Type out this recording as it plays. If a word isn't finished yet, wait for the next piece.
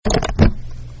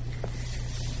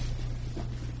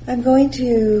I'm going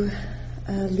to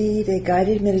lead a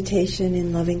guided meditation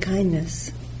in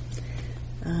loving-kindness.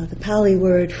 The Pali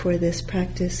word for this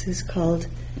practice is called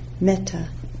metta.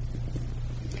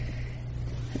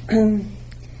 In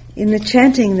the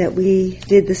chanting that we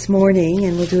did this morning,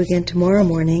 and we'll do again tomorrow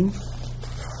morning,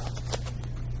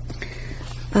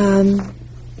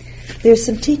 there's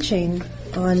some teaching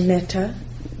on metta.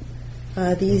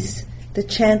 The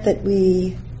chant that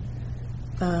we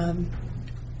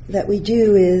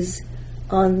do is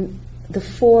on the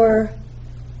 4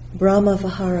 Brahma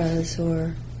Viharas,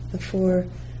 or the 4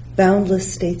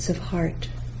 boundless states of heart.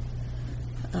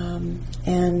 And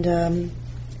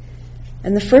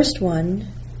the first one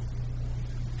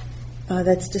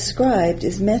that's described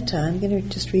is metta. I'm going to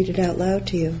just read it out loud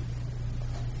to you.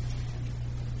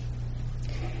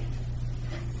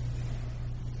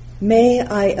 May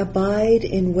I abide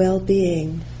in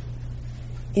well-being,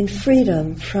 in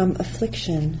freedom from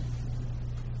affliction,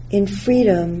 in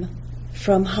freedom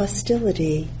from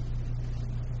hostility,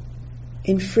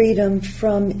 in freedom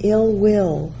from ill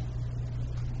will,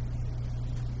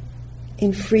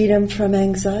 in freedom from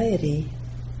anxiety,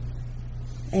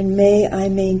 and may I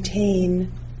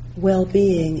maintain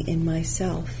well-being in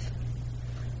myself.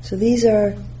 So these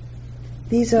are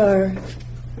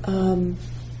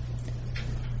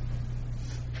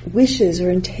wishes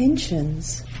or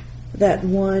intentions that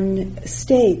one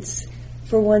states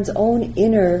for one's own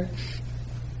inner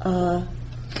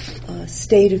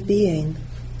state of being,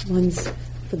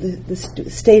 for the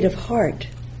state of heart,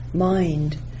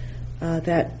 mind,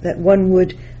 that one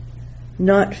would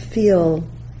not feel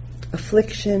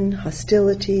affliction,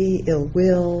 hostility, ill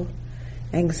will,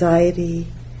 anxiety,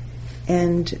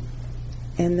 and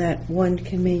that one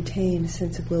can maintain a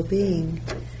sense of well-being.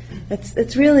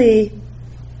 That's really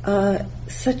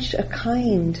such a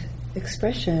kind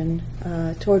expression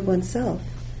toward oneself,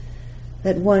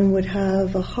 that one would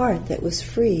have a heart that was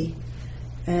free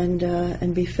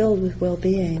and be filled with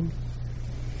well-being.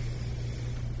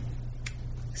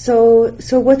 So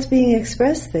what's being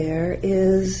expressed there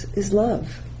is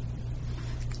love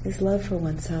for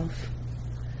oneself,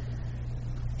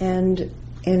 and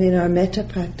in our metta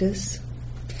practice,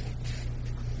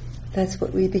 that's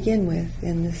what we begin with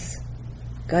in this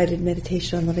guided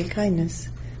meditation on loving kindness.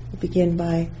 We begin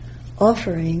by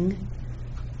offering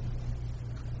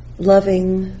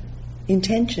loving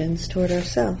intentions toward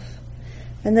ourselves.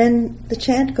 And then the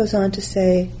chant goes on to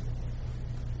say,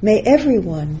 may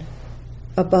everyone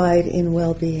abide in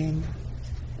well-being,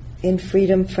 in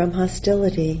freedom from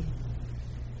hostility,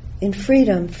 in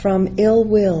freedom from ill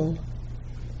will,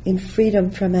 in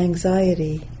freedom from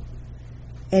anxiety,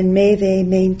 and may they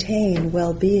maintain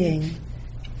well-being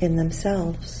in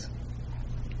themselves.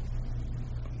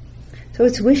 So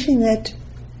it's wishing that,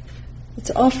 it's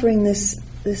offering this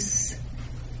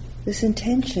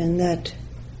intention that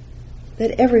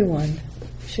everyone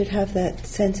should have that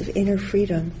sense of inner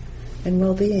freedom and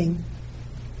well-being.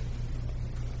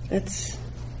 That's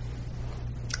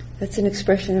an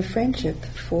expression of friendship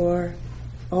for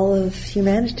all of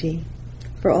humanity,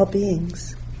 for all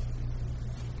beings.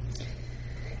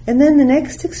 And then the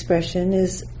next expression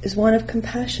is one of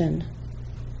compassion.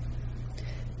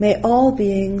 May all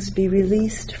beings be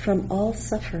released from all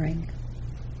suffering.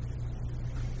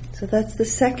 So that's the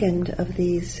second of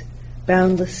these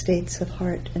boundless states of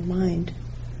heart and mind.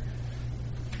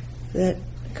 That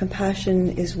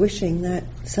compassion is wishing that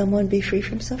someone be free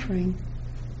from suffering.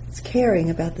 It's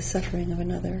caring about the suffering of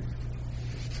another.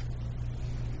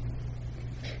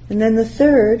 And then the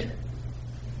third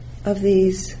of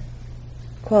these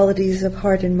qualities of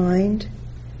heart and mind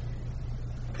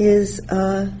is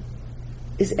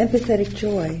empathetic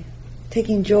joy,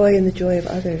 taking joy in the joy of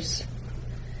others.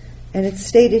 And it's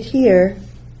stated here,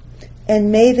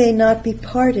 and may they not be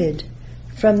parted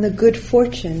from the good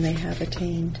fortune they have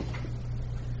attained.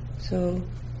 So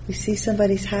we see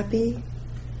somebody's happy,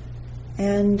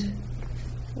 and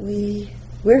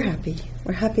we're happy.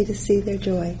 We're happy to see their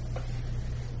joy.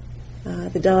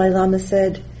 The Dalai Lama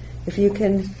said, if you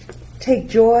can take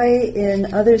joy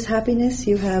in others' happiness,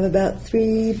 you have about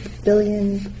 3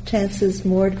 billion chances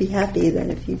more to be happy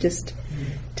than if you just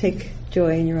take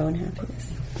joy in your own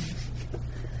happiness.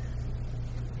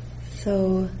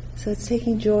 So it's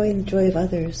taking joy in the joy of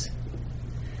others.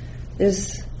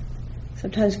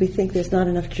 Sometimes we think there's not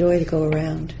enough joy to go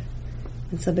around,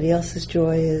 and somebody else's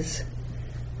joy is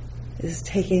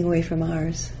taking away from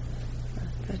ours.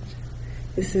 But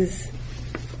this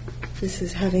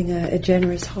is having a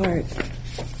generous heart.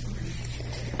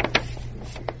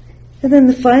 And then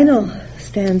the final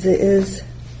stanza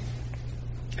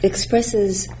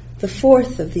expresses the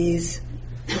fourth of these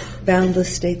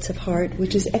boundless states of heart,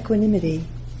 which is equanimity,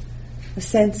 a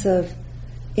sense of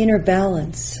inner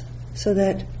balance, so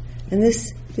that, and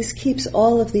this keeps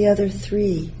all of the other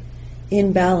three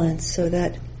in balance, so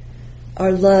that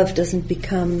our love doesn't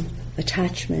become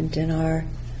attachment, and our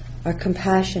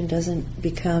compassion doesn't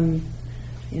become,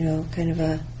 kind of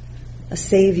a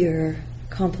savior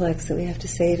complex that we have to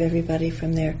save everybody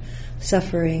from their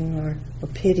suffering or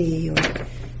pity,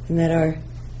 and that our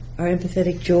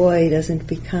empathetic joy doesn't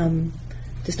become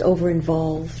just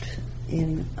over-involved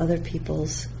in other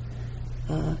people's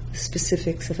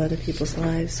specifics of other people's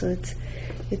lives. So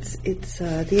it's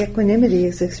the equanimity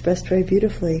is expressed very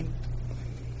beautifully.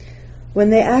 When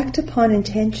they act upon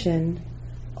intention,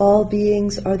 all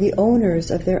beings are the owners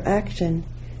of their action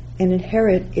and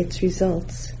inherit its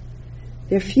results.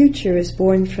 Their future is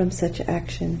born from such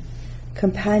action,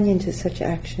 companion to such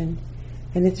action,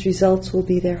 and its results will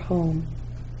be their home.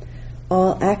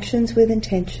 All actions with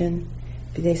intention,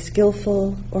 be they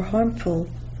skillful or harmful,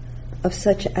 of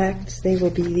such acts they will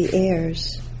be the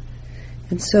heirs.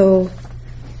 And so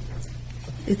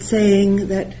it's saying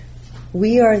that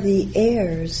we are the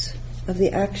heirs of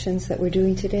the actions that we're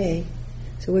doing today.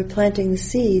 So we're planting the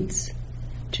seeds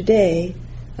today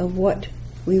of what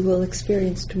we will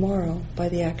experience tomorrow by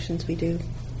the actions we do.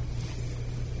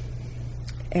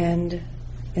 And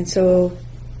so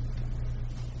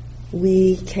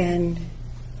we can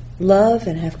love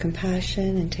and have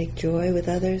compassion and take joy with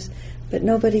others, but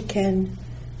nobody can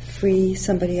free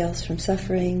somebody else from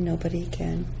suffering. Nobody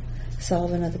can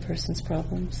solve another person's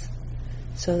problems.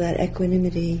 So that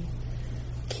equanimity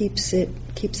keeps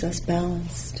us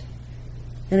balanced.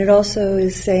 And it also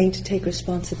is saying to take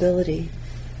responsibility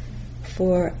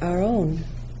for our own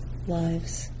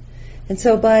lives. And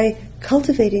so by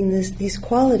cultivating these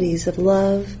qualities of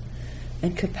love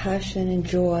and compassion and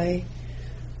joy,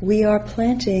 we are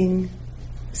planting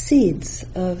seeds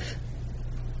of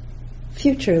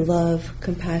future love,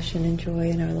 compassion, and joy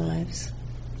in our lives.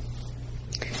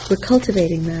 We're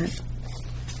cultivating that.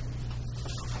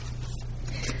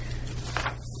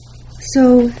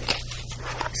 So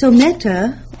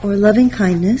metta, or loving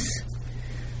kindness,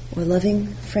 or loving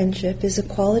friendship, is a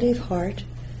quality of heart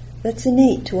that's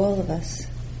innate to all of us.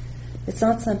 It's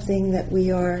not something that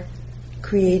we are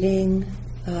creating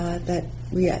that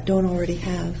we don't already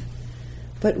have,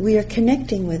 but we are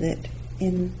connecting with it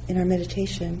in our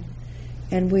meditation,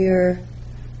 and we're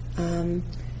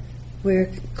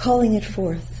calling it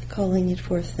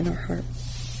forth in our heart.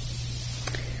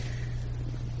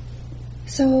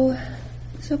 So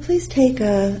please take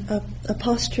a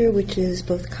posture which is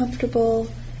both comfortable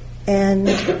and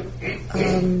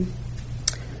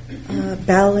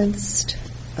balanced,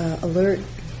 alert,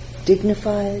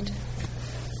 dignified,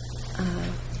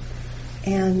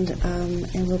 and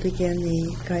we'll begin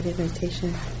the guided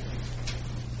meditation.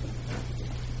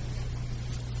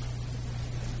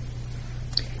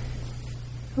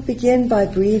 We'll begin by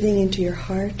breathing into your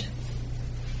heart,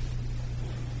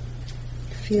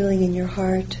 feeling in your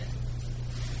heart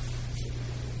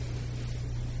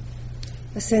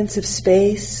a sense of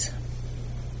space,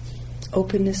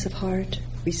 openness of heart,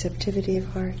 receptivity of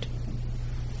heart.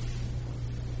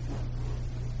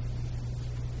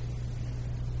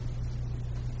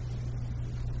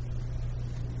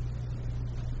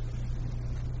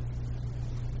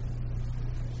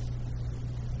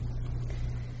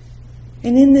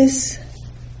 And in this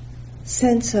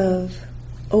sense of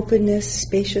openness,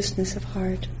 spaciousness of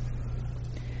heart,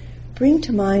 bring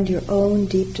to mind your own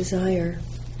deep desire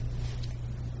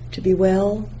to be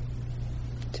well,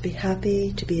 to be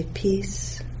happy, to be at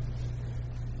peace,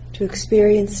 to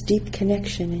experience deep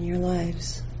connection in your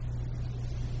lives.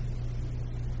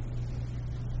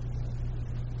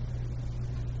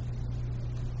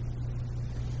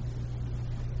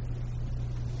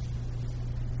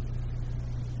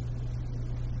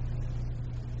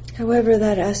 However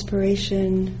that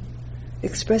aspiration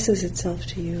expresses itself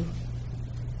to you,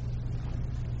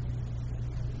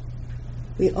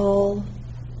 we all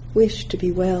wish to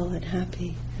be well and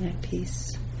happy and at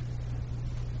peace.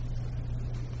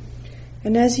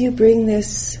 And as you bring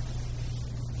this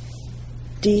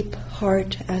deep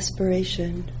heart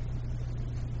aspiration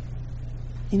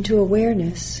into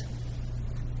awareness,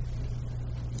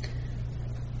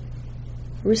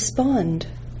 respond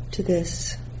to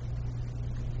this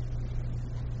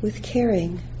with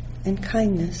caring and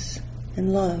kindness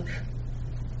and love.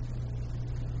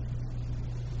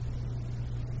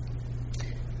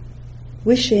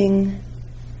 Wishing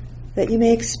that you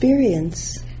may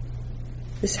experience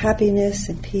this happiness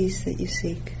and peace that you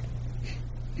seek.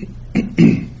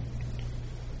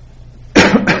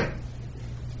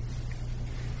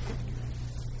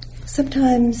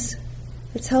 sometimes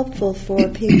it's helpful for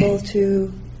people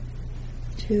to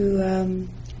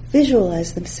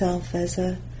visualize themselves as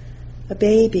a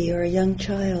baby or a young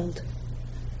child,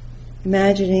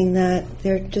 imagining that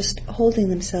they're just holding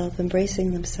themselves,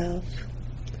 embracing themselves,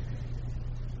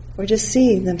 or just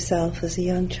seeing themselves as a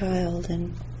young child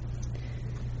and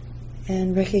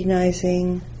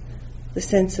recognizing the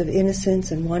sense of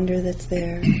innocence and wonder that's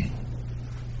there.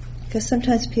 Because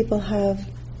sometimes people have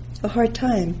a hard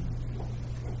time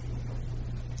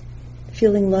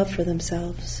feeling love for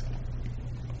themselves.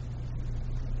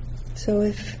 So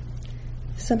if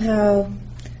somehow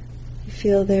you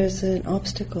feel there's an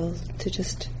obstacle to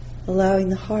just allowing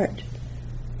the heart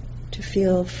to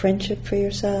feel friendship for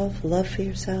yourself, love for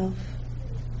yourself,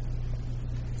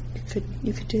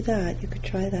 you could do that. You could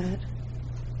try that.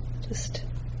 Just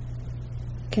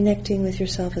connecting with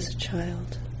yourself as a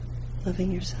child,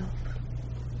 loving yourself.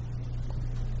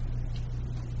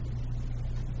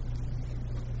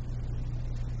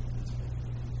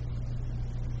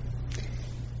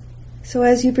 So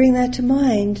as you bring that to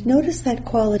mind, notice that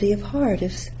quality of heart.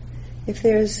 If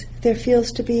there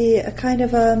feels to be a kind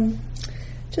of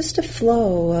just a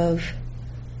flow of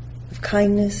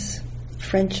kindness,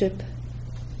 friendship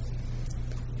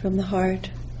from the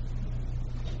heart,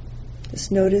 just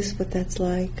notice what that's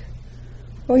like.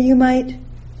 Or you might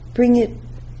bring it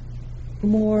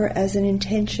more as an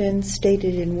intention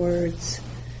stated in words.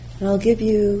 And I'll give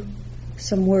you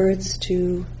some words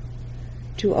to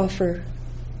offer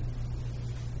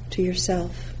to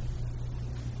yourself.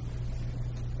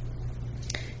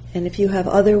 And if you have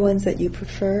other ones that you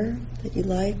prefer, that you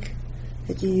like,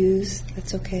 that you use,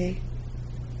 that's okay.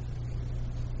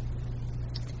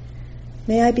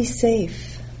 May I be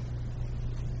safe.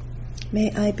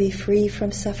 May I be free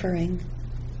from suffering.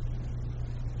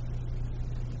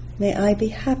 May I be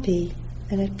happy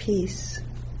and at peace.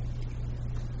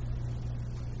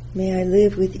 May I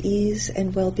live with ease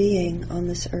and well-being on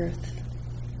this earth.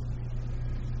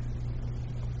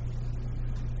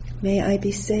 May I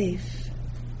be safe.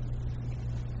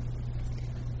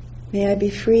 May I be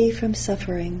free from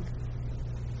suffering.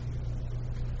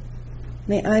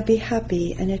 May I be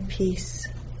happy and at peace.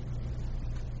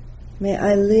 May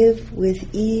I live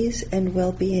with ease and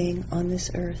well-being on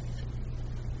this earth.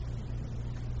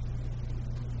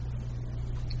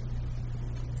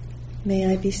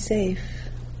 May I be safe.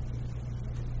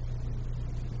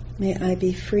 May I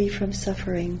be free from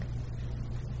suffering.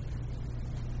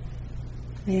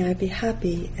 May I be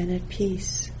happy and at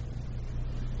peace.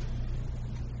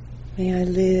 May I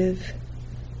live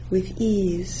with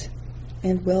ease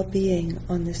and well-being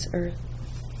on this earth.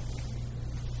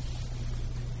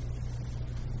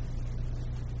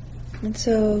 And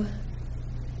so,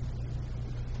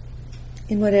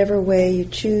 in whatever way you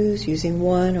choose, using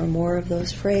one or more of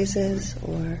those phrases,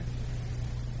 or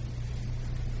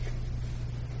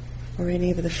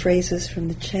any of the phrases from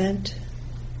the chant,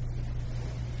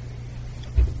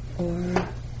 or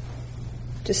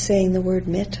just saying the word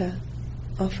metta,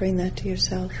 offering that to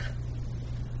yourself.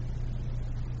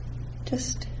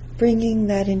 Just bringing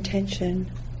that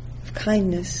intention of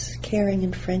kindness, caring,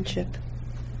 and friendship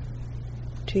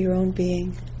to your own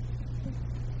being.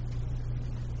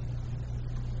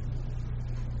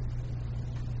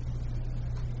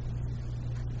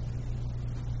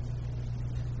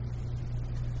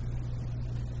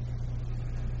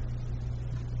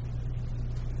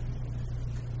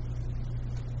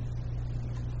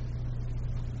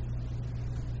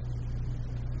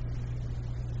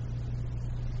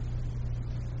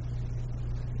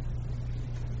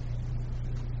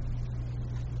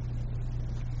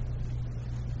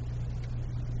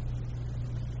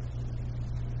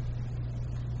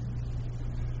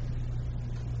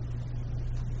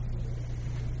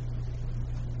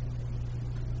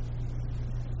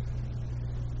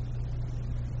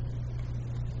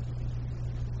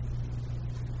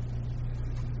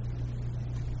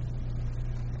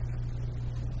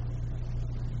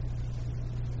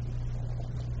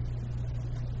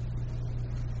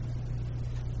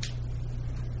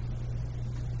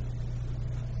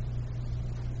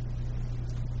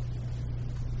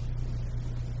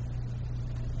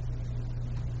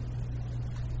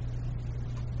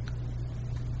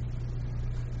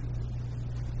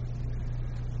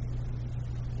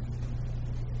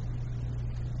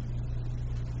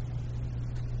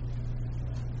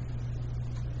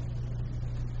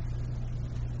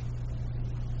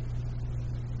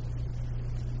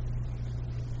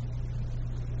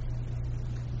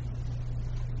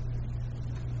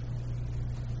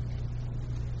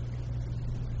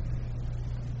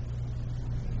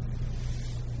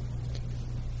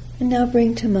 And now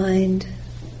bring to mind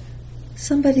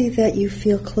somebody that you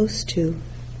feel close to.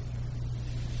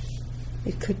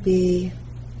 It could be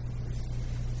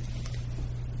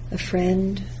a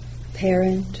friend,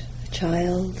 parent, a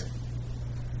child,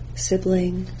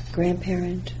 sibling,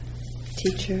 grandparent,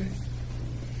 teacher,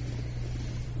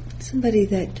 somebody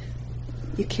that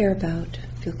you care about,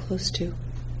 feel close to.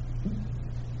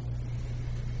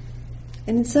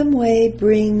 And in some way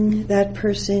bring that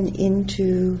person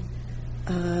into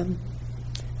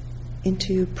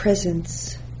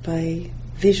presence by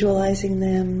visualizing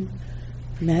them,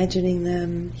 imagining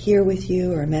them here with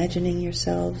you, or imagining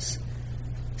yourselves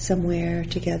somewhere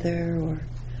together,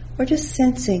 or just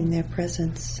sensing their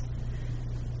presence.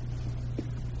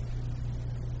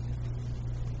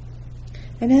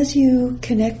 And as you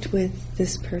connect with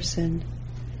this person,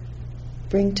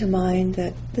 bring to mind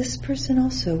that this person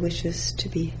also wishes to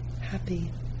be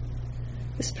happy.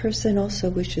 This person also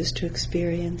wishes to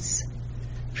experience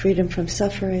freedom from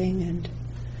suffering and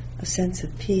a sense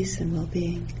of peace and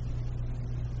well-being.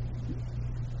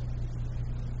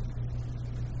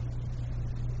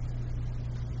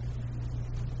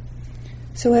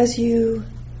 So as you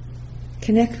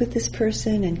connect with this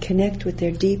person and connect with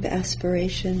their deep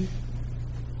aspiration,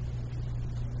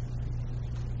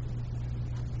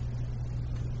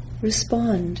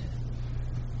 respond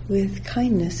with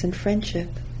kindness and friendship,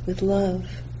 with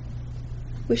love,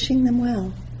 wishing them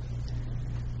well,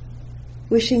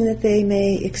 wishing that they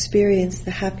may experience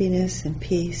the happiness and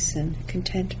peace and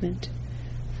contentment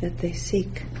that they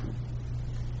seek.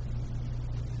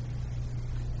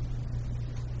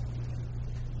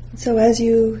 And so as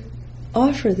you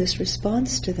offer this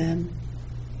response to them,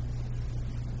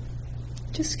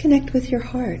 just connect with your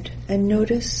heart and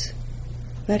notice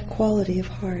that quality of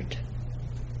heart,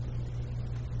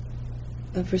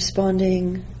 of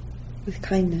responding with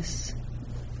kindness,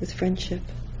 with friendship,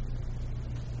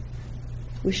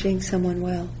 wishing someone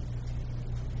well.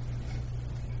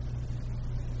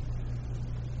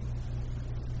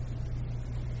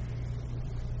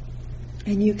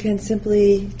 And you can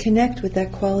simply connect with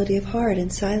that quality of heart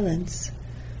in silence,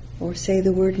 or say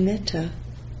the word metta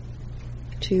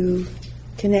to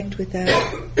connect with that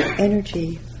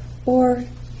energy. Or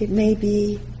it may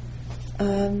be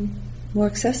more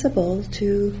accessible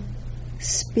to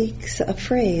speak a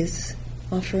phrase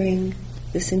offering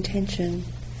this intention.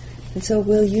 And so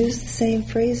we'll use the same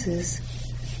phrases,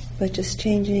 but just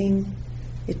changing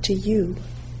it to you.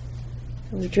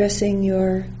 So addressing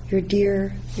your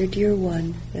dear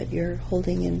one that you're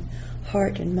holding in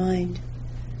heart and mind.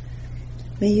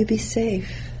 May you be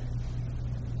safe.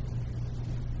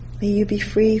 May you be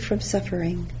free from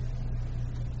suffering.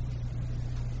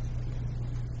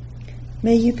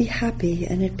 May you be happy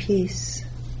and at peace.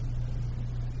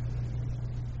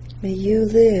 May you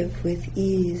live with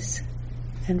ease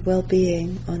and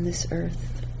well-being on this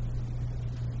earth.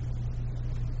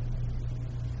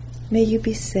 May you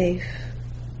be safe.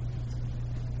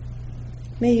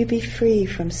 May you be free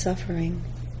from suffering.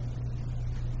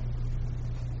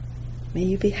 May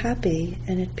you be happy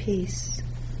and at peace.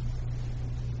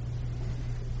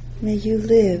 May you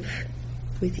live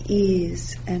with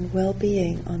ease and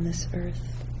well-being on this earth.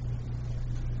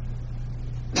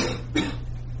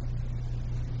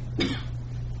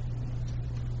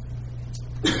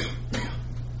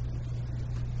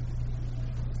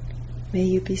 May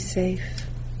you be safe.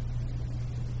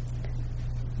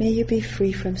 May you be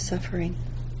free from suffering.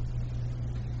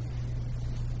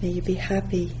 May you be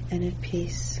happy and at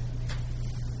peace.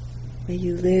 May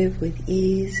you live with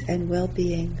ease and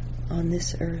well-being on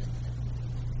this earth.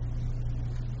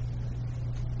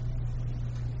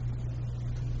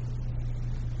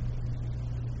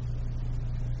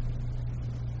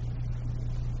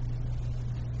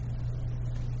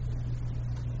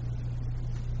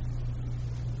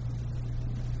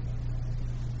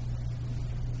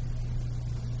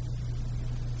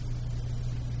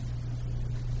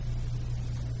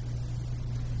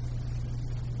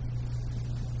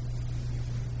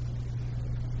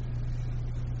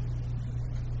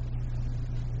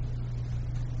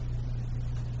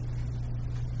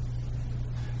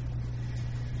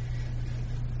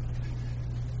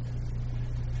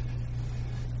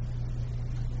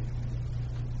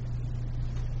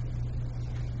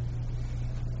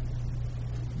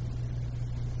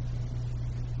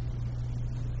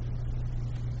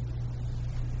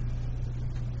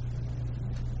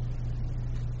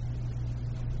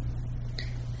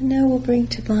 And now we'll bring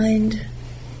to mind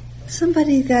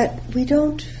somebody that we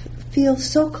don't feel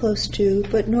so close to,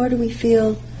 but nor do we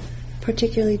feel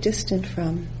particularly distant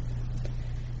from.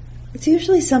 It's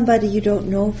usually somebody you don't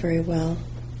know very well.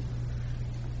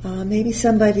 Maybe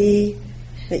somebody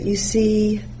that you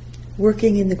see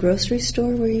working in the grocery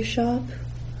store where you shop,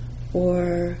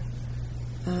 or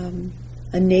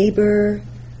a neighbor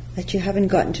that you haven't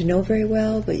gotten to know very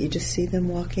well, but you just see them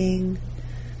walking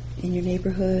in your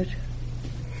neighborhood,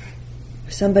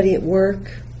 or somebody at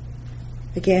work,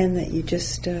 again, that you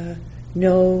just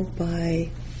know by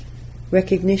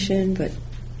recognition, but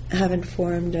haven't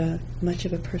formed much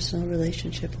of a personal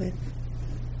relationship with.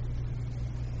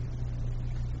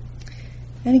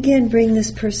 And again, bring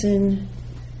this person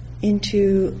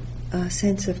into a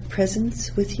sense of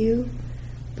presence with you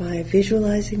by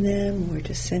visualizing them or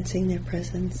just sensing their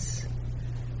presence.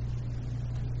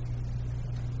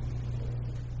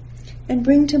 And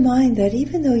bring to mind that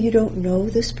even though you don't know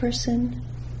this person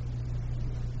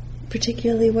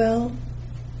particularly well,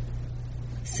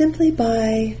 simply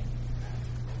by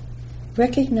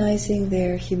recognizing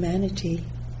their humanity,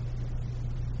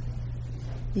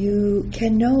 you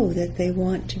can know that they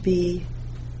want to be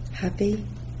happy,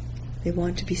 they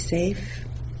want to be safe,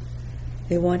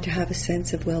 they want to have a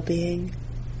sense of well-being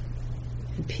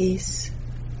and peace.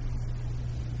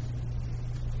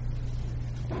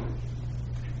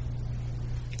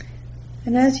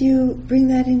 And as you bring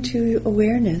that into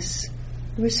awareness,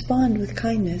 respond with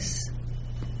kindness,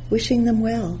 wishing them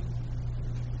well,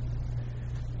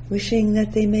 wishing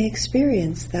that they may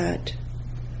experience that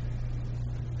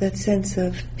sense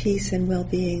of peace and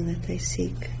well-being that they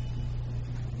seek.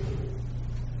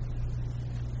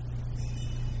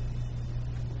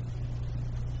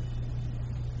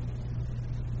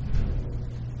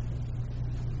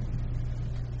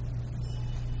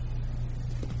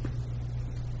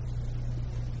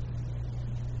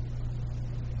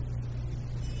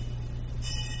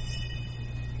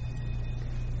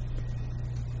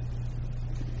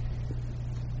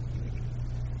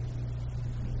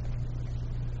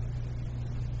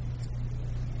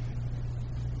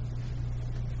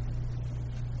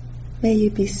 May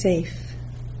you be safe.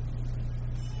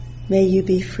 May you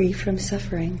be free from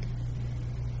suffering.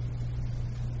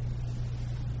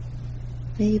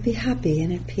 May you be happy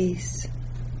and at peace.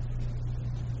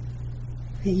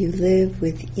 May you live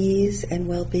with ease and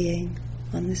well-being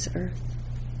on this earth.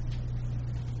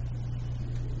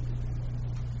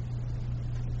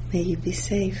 May you be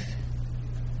safe.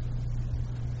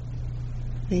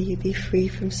 May you be free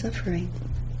from suffering.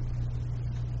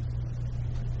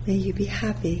 May you be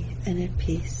happy and at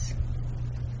peace.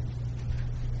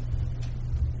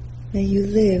 May you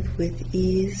live with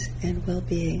ease and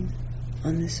well-being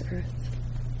on this earth.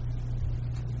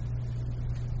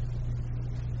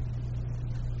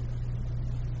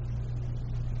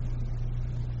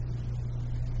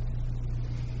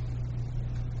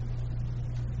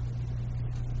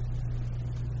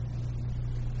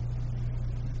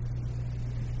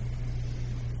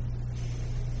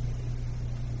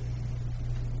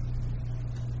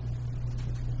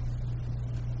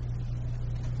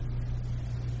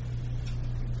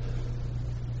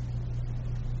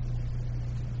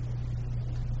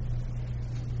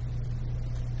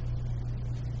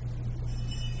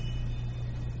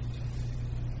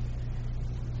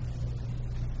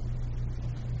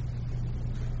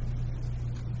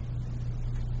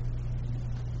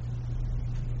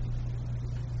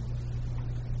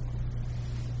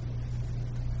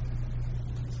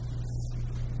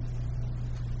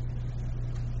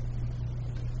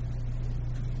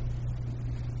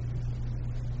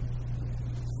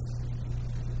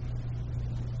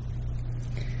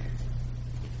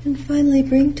 And finally,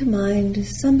 bring to mind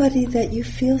somebody that you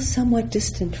feel somewhat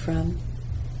distant from.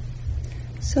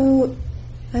 So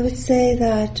I would say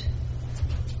that,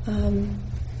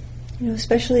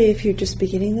 especially if you're just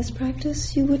beginning this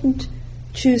practice, you wouldn't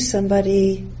choose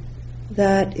somebody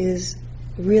that is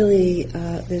really,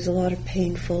 there's a lot of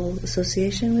painful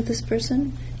association with this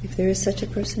person, if there is such a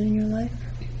person in your life.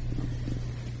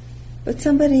 But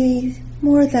somebody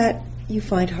more that you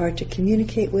find hard to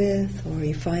communicate with, or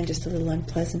you find just a little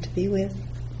unpleasant to be with.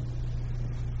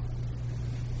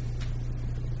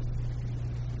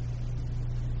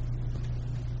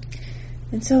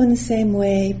 And so in the same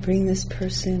way, bring this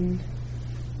person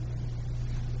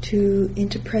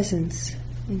into presence,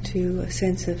 into a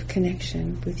sense of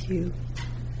connection with you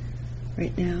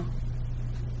right now.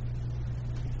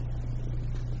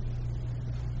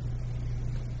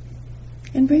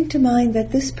 And bring to mind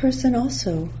that this person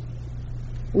also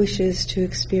wishes to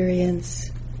experience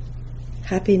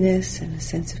happiness and a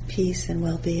sense of peace and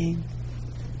well-being.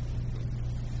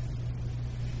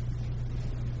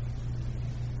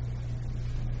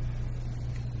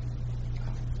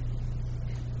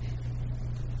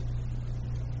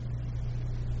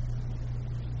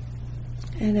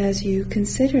 And as you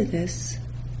consider this,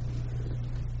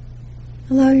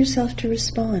 Allow yourself to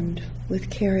respond with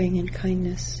caring and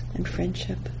kindness and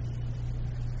friendship,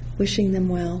 wishing them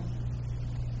well.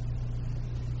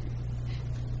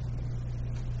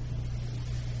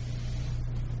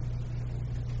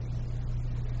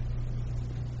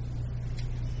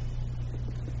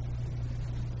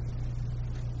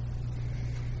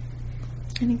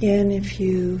 And again, if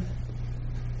you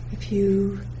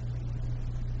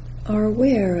are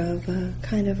aware of a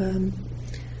kind of a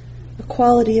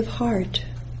quality of heart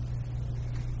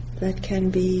that can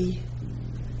be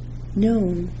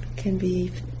known, can be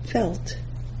felt,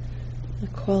 a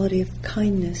quality of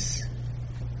kindness,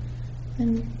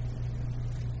 and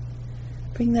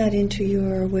bring that into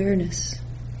your awareness.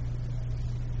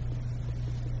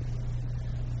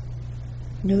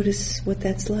 Notice what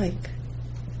that's like.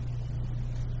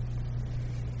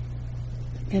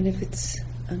 And if it's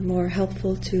more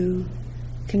helpful to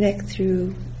connect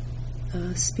through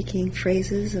speaking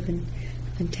phrases of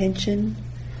intention,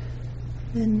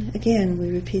 then again we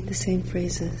repeat the same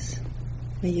phrases.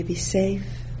 May you be safe.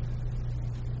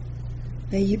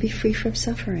 May you be free from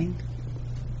suffering.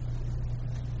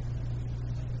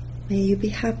 May you be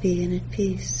happy and at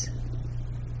peace.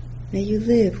 May you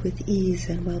live with ease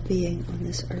and well-being on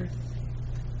this earth.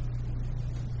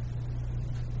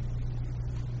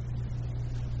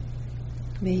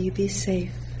 May you be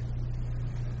safe.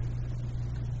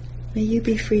 May you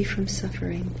be free from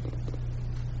suffering.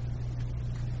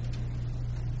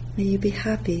 May you be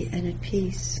happy and at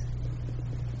peace.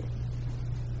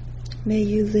 May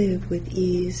you live with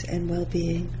ease and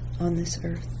well-being on this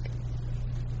earth.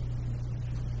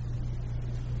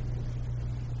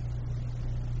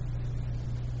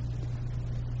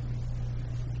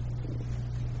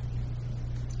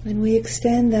 When we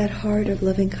extend that heart of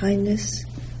loving kindness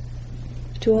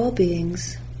to all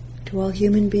beings, to all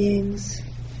human beings,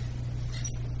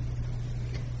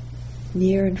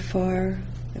 near and far,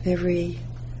 of every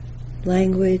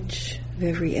language, of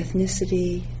every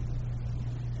ethnicity,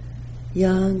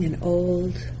 young and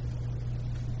old,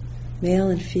 male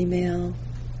and female,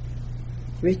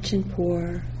 rich and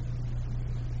poor,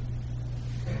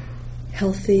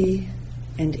 healthy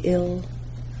and ill,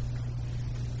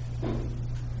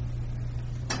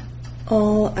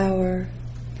 all our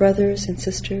brothers and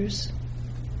sisters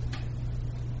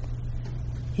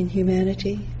in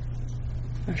humanity,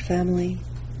 our family.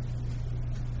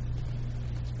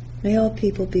 May all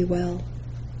people be well,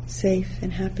 safe,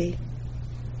 and happy.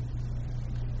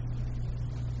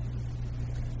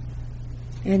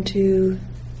 And to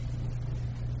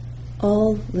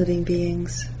all living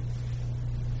beings,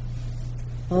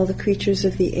 all the creatures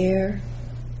of the air,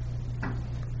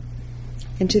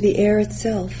 and to the air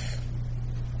itself,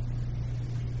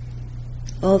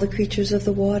 all the creatures of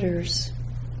the waters,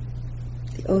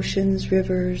 the oceans,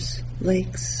 rivers,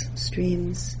 lakes,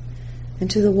 streams, and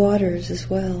to the waters as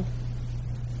well.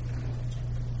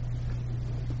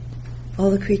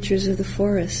 All the creatures of the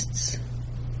forests,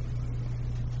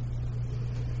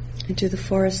 and to the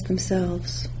forests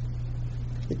themselves,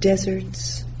 the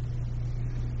deserts,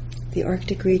 the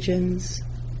Arctic regions,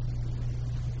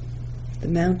 the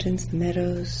mountains, the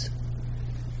meadows,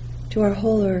 to our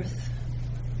whole earth,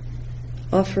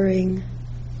 offering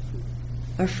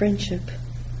our friendship,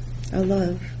 our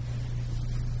love.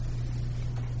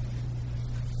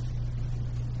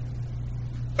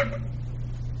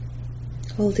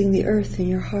 Holding the earth in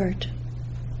your heart.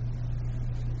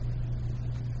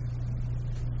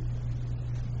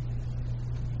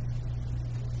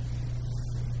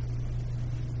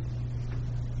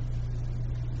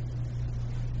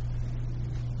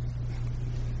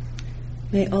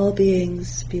 May all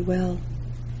beings be well.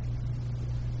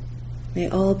 May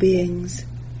all beings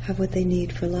have what they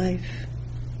need for life.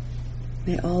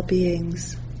 May all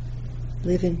beings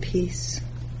live in peace.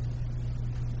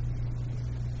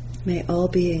 May all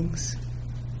beings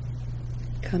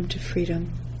come to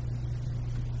freedom.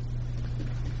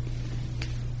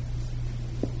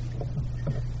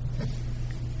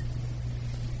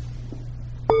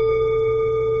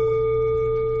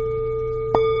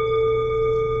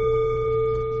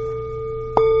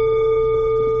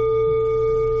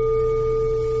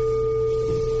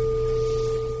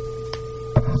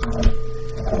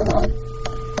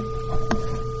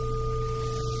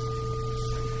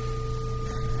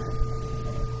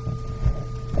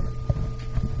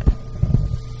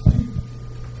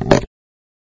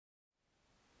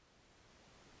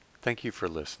 Thank you for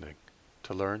listening.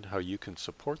 To learn how you can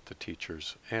support the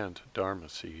teachers and Dharma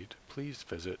Seed, please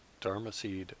visit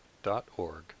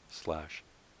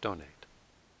dharmaseed.org/donate.